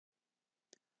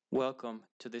Welcome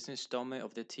to this installment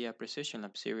of the TI Precision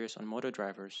Lab series on motor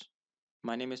drivers.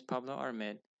 My name is Pablo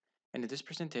Armed, and in this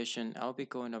presentation, I'll be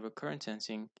going over current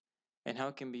sensing and how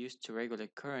it can be used to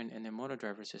regulate current in a motor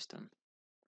driver system.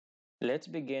 Let's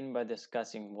begin by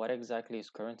discussing what exactly is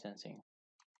current sensing.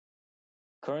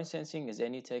 Current sensing is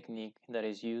any technique that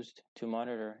is used to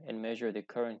monitor and measure the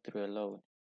current through a load.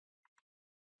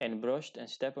 In brushed and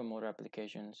stepper motor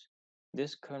applications,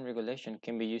 this current regulation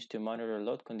can be used to monitor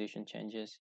load condition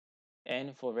changes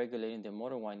and for regulating the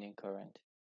motor winding current.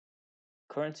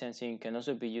 Current sensing can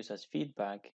also be used as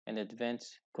feedback in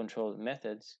advanced control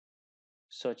methods,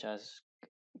 such as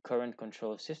current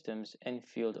control systems and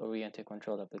field-oriented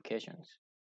control applications.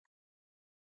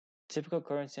 Typical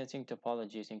current sensing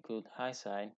topologies include high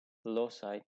side, low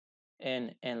side,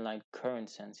 and end-line current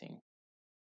sensing.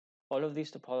 All of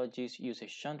these topologies use a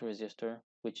shunt resistor,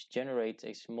 which generates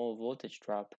a small voltage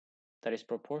drop that is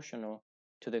proportional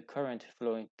to the current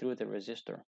flowing through the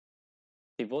resistor.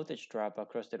 The voltage drop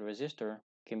across the resistor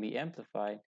can be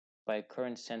amplified by a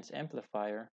current sense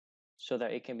amplifier so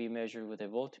that it can be measured with a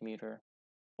voltmeter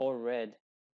or read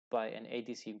by an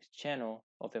ADC channel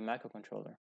of a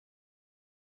microcontroller.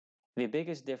 The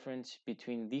biggest difference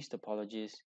between these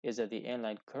topologies is that the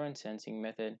inline current sensing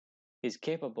method is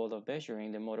capable of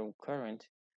measuring the motor current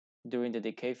during the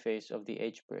decay phase of the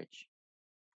H-bridge.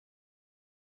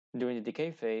 During the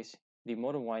decay phase, the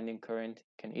motor winding current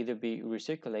can either be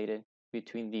recirculated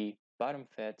between the bottom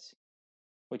FETs,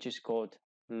 which is called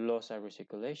low side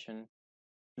recirculation.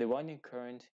 The winding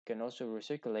current can also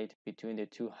recirculate between the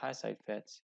two high side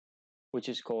FETs, which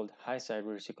is called high side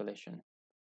recirculation.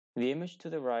 The image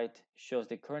to the right shows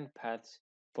the current paths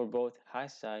for both high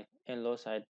side and low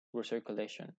side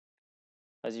recirculation.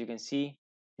 As you can see,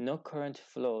 no current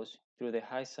flows through the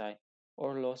high side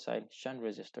or low side shunt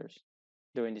resistors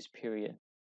during this period,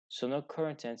 so no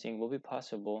current sensing will be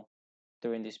possible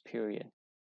during this period.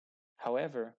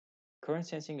 However, current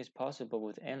sensing is possible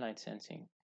with end-line sensing.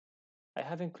 I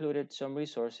have included some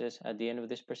resources at the end of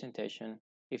this presentation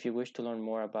if you wish to learn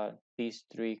more about these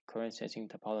three current sensing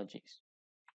topologies.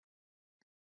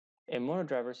 In motor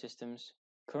driver systems,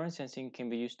 current sensing can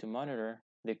be used to monitor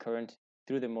the current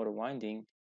through the motor winding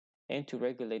and to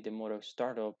regulate the motor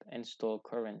startup and stall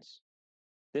currents.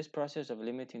 This process of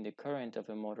limiting the current of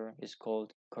a motor is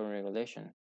called current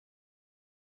regulation.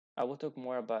 I will talk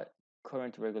more about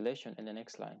current regulation in the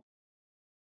next slide.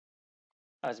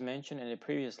 As mentioned in the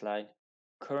previous slide,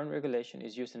 current regulation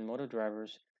is used in motor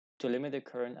drivers to limit the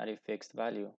current at a fixed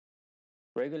value.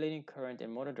 Regulating current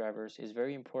in motor drivers is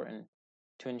very important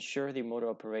to ensure the motor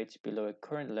operates below a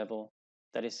current level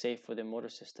that is safe for the motor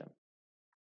system.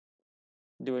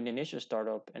 During initial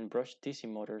startup in brushed DC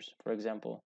motors, for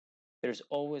example, there is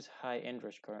always high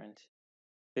inrush current.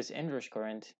 This inrush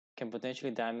current can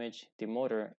potentially damage the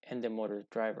motor and the motor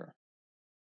driver.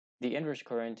 The inrush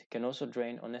current can also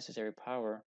drain unnecessary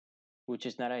power, which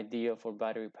is not ideal for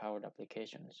battery-powered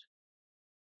applications.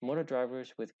 Motor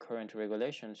drivers with current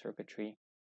regulation circuitry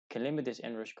can limit this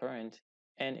inrush current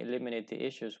and eliminate the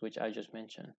issues which I just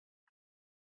mentioned.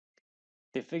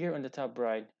 The figure on the top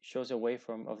right shows a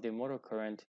waveform of the motor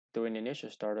current during initial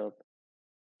startup,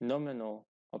 nominal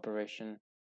operation,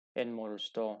 and motor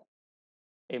stall.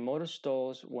 A motor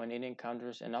stalls when it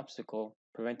encounters an obstacle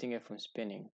preventing it from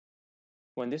spinning.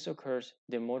 When this occurs,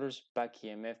 the motor's back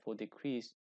EMF will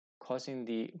decrease, causing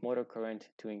the motor current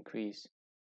to increase.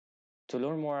 To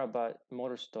learn more about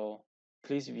motor stall,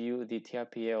 please view the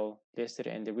TIPL listed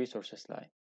in the resources slide.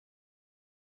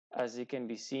 As it can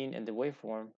be seen in the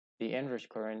waveform, the inrush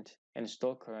current and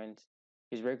stall current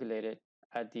is regulated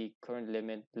at the current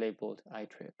limit labeled I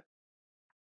trip.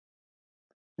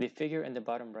 The figure in the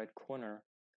bottom right corner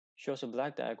shows a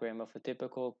block diagram of a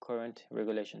typical current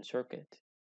regulation circuit.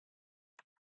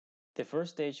 The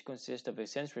first stage consists of a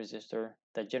sense resistor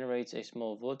that generates a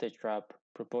small voltage drop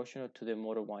proportional to the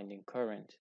motor winding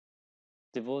current.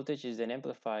 The voltage is then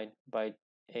amplified by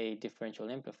a differential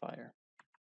amplifier.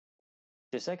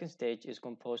 The second stage is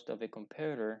composed of a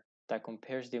comparator that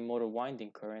compares the motor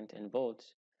winding current in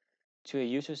volts to a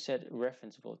user-set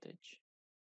reference voltage.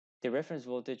 The reference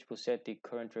voltage will set the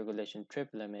current regulation trip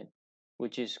limit,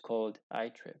 which is called I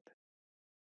trip.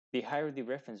 The higher the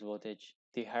reference voltage,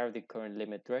 the higher the current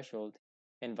limit threshold,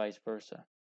 and vice versa.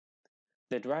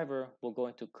 The driver will go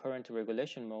into current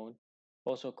regulation mode,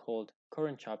 also called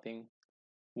current chopping,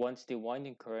 once the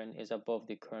winding current is above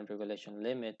the current regulation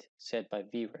limit set by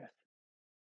Vref.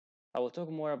 I will talk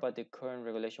more about the current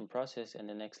regulation process in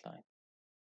the next slide.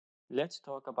 Let's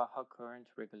talk about how current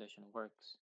regulation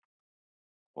works.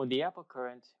 On the output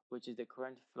current, which is the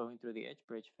current flowing through the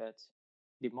H-bridge FETs,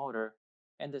 the motor,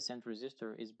 and the sent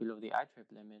resistor is below the I trip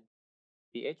limit,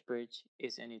 the H bridge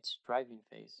is in its driving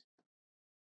phase.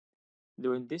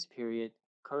 During this period,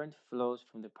 current flows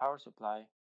from the power supply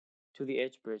to the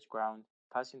H bridge ground,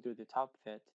 passing through the top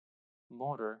FET,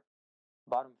 motor,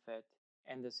 bottom FET,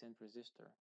 and the sent resistor.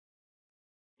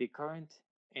 The current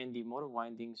and the motor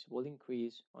windings will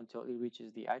increase until it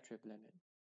reaches the I trip limit.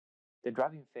 The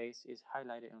driving phase is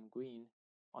highlighted on green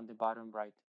on the bottom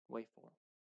right waveform.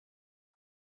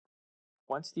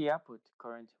 Once the output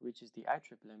current reaches the I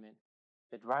trip limit,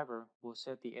 the driver will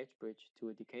set the H bridge to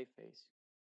a decay phase.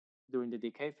 During the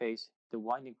decay phase, the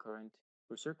winding current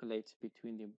recirculates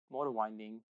between the motor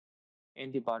winding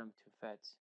and the bottom two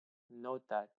FETs. Note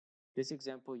that this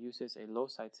example uses a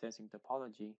low-side sensing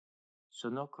topology, so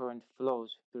no current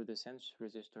flows through the sense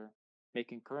resistor,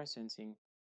 making current sensing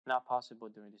not possible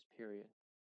during this period.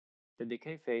 The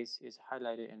decay phase is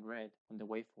highlighted in red on the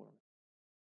waveform.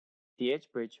 The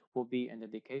H bridge will be in the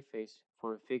decay phase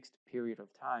for a fixed period of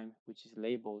time, which is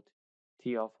labeled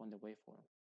T off on the waveform.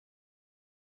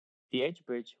 The H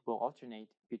bridge will alternate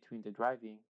between the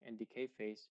driving and decay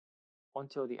phase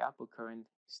until the output current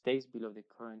stays below the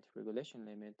current regulation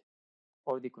limit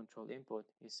or the control input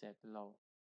is set low.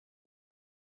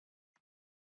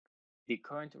 The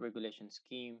current regulation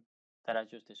scheme that I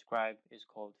just described is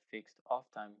called fixed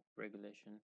off-time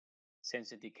regulation,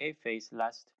 since the decay phase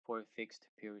lasts for a fixed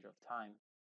period of time.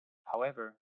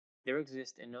 However, there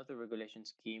exists another regulation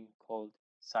scheme called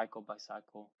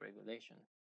cycle-by-cycle regulation.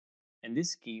 In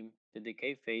this scheme, the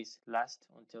decay phase lasts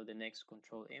until the next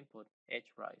control input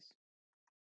H rise.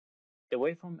 The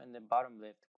waveform in the bottom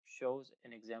left shows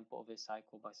an example of a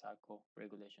cycle-by-cycle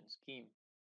regulation scheme.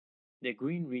 The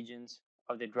green regions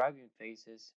are the driving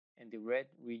phases and the red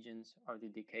regions are the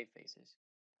decay phases.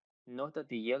 Note that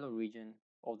the yellow region,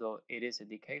 although it is a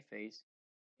decay phase,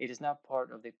 it is not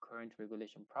part of the current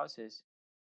regulation process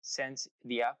since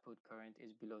the output current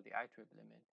is below the I trip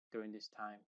limit during this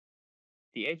time.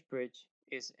 The H bridge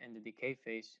is in the decay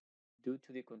phase due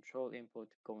to the control input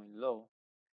going low.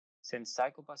 Since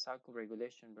cycle-by-cycle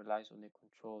regulation relies on the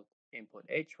controlled input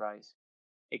H rise,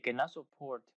 it cannot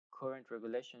support current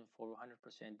regulation for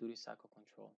 100% duty cycle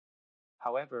control.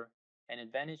 However, an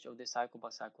advantage of the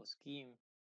cycle-by-cycle scheme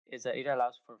is that it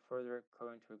allows for further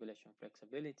current regulation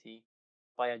flexibility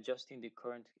by adjusting the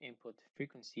current input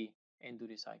frequency and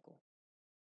duty cycle.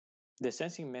 The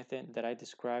sensing method that I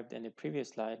described in the previous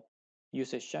slide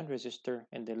uses a shunt resistor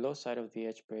in the low side of the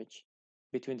H bridge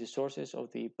between the sources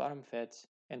of the bottom FETs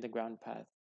and the ground path.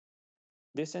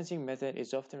 This sensing method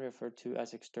is often referred to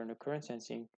as external current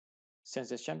sensing since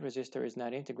the shunt resistor is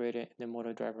not integrated in the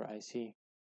motor driver IC.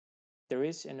 There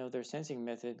is another sensing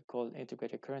method called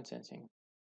integrated current sensing.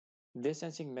 This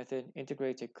sensing method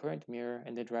integrates a current mirror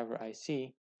in the driver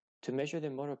IC to measure the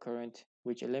motor current,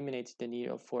 which eliminates the need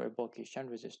for a bulky shunt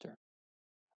resistor.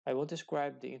 I will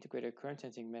describe the integrated current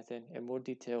sensing method in more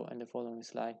detail in the following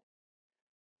slide.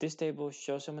 This table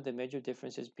shows some of the major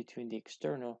differences between the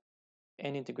external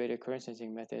and integrated current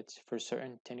sensing methods for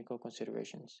certain technical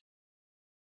considerations.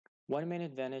 One main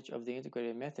advantage of the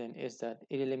integrated method is that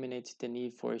it eliminates the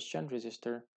need for a shunt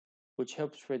resistor, which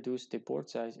helps reduce the board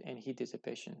size and heat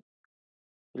dissipation.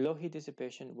 Low heat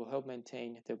dissipation will help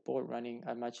maintain the board running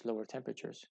at much lower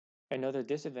temperatures. Another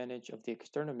disadvantage of the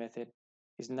external method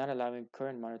is not allowing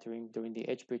current monitoring during the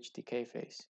H bridge decay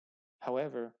phase.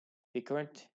 However, the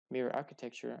current mirror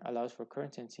architecture allows for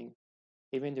current sensing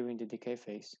even during the decay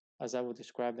phase, as I will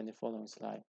describe in the following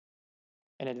slide.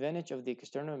 An advantage of the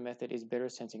external method is better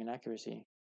sensing and accuracy.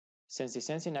 Since the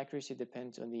sensing accuracy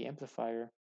depends on the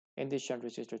amplifier and the shunt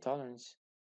resistor tolerance,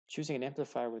 choosing an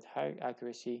amplifier with high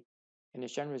accuracy and a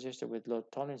shunt resistor with low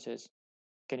tolerances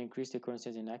can increase the current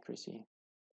sensing accuracy.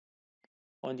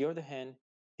 On the other hand,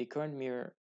 the current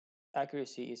mirror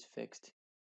accuracy is fixed.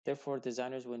 Therefore,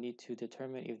 designers will need to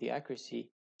determine if the accuracy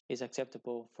is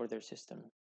acceptable for their system.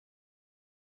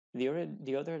 The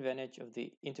other advantage of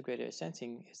the integrated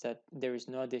sensing is that there is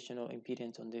no additional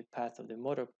impedance on the path of the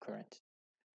motor current,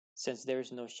 since there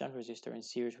is no shunt resistor in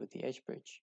series with the H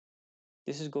bridge.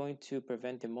 This is going to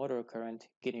prevent the motor current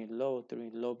getting low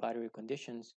during low battery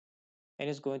conditions and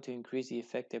is going to increase the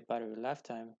effective battery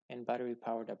lifetime in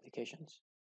battery-powered applications.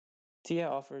 TI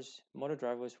offers motor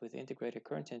drivers with integrated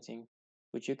current sensing,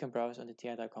 which you can browse on the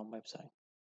TI.com website.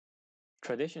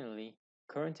 Traditionally,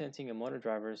 current sensing in motor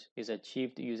drivers is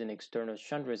achieved using external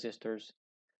shunt resistors,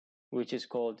 which is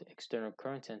called external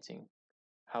current sensing.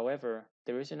 However,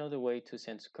 there is another way to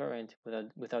sense current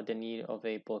without the need of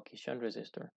a bulky shunt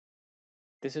resistor.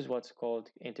 This is what's called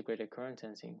integrated current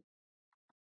sensing.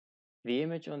 The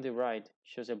image on the right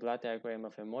shows a block diagram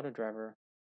of a motor driver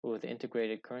with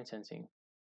integrated current sensing.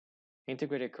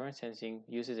 Integrated current sensing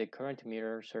uses a current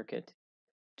mirror circuit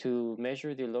to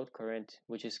measure the load current,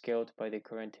 which is scaled by the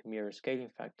current mirror scaling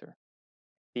factor.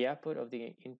 The output of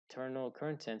the internal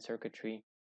current sense circuitry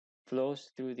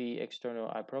flows through the external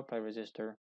I-propy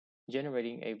resistor,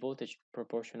 generating a voltage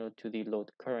proportional to the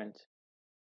load current.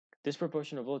 This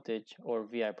proportional voltage, or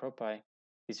VI-propy,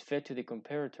 is fed to the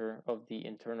comparator of the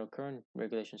internal current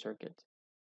regulation circuit.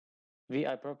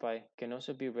 VI-propy can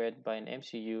also be read by an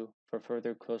MCU for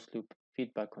further closed-loop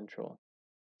feedback control.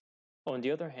 On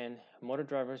the other hand, motor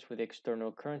drivers with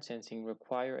external current sensing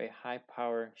require a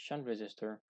high-power shunt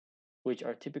resistor, which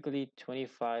are typically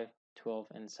 25, 12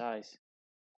 in size,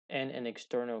 and an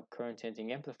external current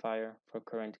sensing amplifier for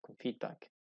current feedback.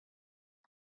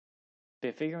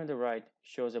 The figure on the right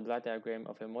shows a block diagram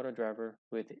of a motor driver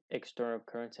with external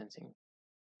current sensing.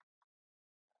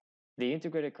 The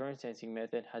integrated current sensing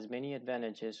method has many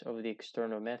advantages over the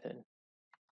external method.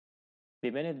 The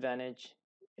main advantage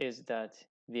is that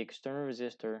the external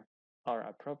resistor, or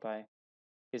I-propy,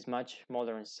 is much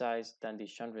smaller in size than the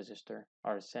shunt resistor,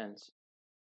 or sense.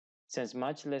 Since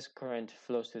much less current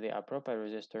flows to the I-propy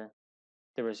resistor,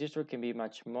 the resistor can be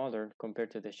much smaller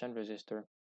compared to the shunt resistor,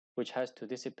 which has to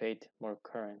dissipate more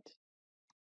current.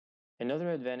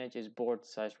 Another advantage is board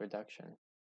size reduction.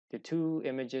 The two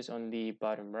images on the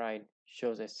bottom right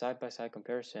shows a side-by-side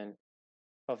comparison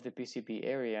of the PCB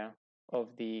area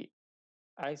of the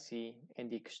IC and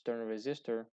the external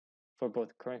resistor for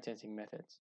both current sensing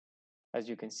methods. As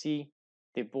you can see,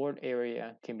 the board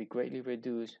area can be greatly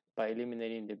reduced by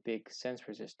eliminating the big sense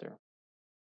resistor.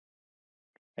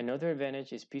 Another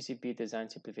advantage is PCB design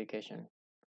simplification.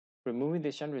 Removing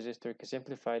the shunt resistor can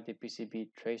simplify the PCB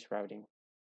trace routing.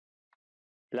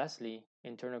 Lastly,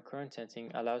 internal current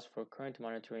sensing allows for current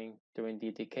monitoring during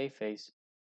the decay phase,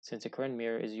 since a current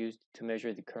mirror is used to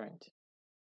measure the current.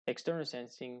 External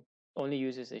sensing only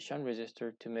uses a shunt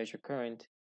resistor to measure current,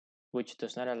 which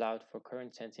does not allow for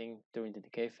current sensing during the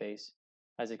decay phase,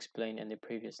 as explained in the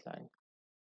previous slide.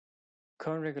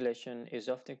 Current regulation is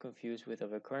often confused with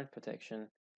overcurrent protection,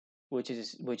 which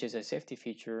is a safety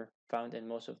feature found in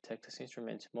most of Texas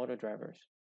Instruments motor drivers.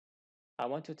 I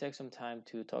want to take some time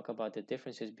to talk about the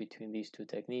differences between these two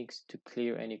techniques to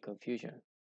clear any confusion.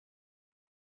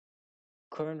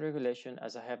 Current regulation,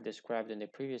 as I have described in the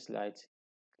previous slides,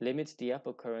 limits the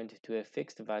output current to a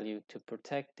fixed value to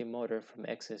protect the motor from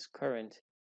excess current,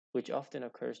 which often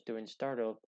occurs during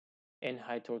startup and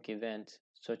high torque events,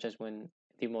 such as when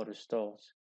the motor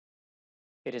stalls.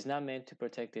 It is not meant to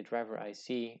protect the driver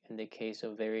IC in the case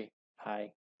of very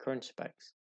high current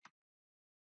spikes.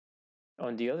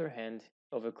 On the other hand,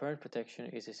 overcurrent protection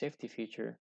is a safety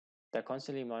feature that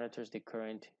constantly monitors the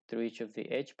current through each of the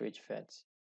edge bridge FETs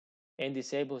and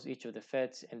disables each of the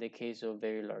FETs in the case of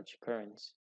very large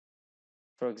currents.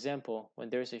 For example,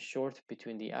 when there is a short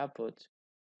between the outputs,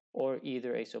 or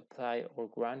either a supply or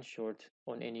ground short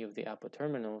on any of the output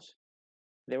terminals,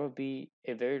 there will be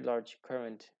a very large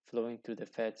current flowing through the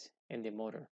FETs in the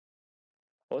motor.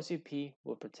 OCP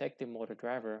will protect the motor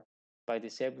driver by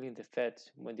disabling the FETs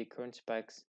when the current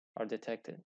spikes are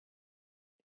detected.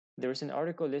 There is an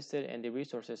article listed in the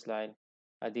resources slide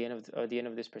at the end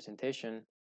of this presentation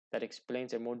that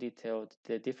explains in more detail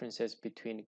the differences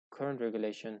between current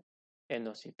regulation and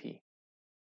OCP.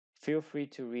 Feel free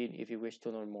to read if you wish to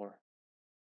learn more.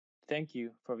 Thank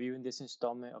you for viewing this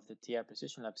installment of the TI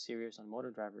Precision Lab series on motor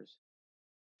drivers.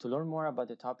 To learn more about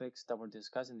the topics that were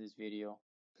discussed in this video,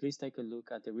 please take a look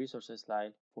at the resources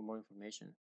slide for more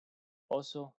information.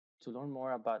 Also, to learn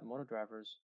more about motor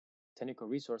drivers, technical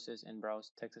resources, and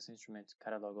browse Texas Instruments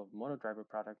catalog of motor driver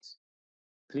products,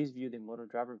 please view the motor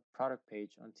driver product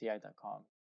page on TI.com.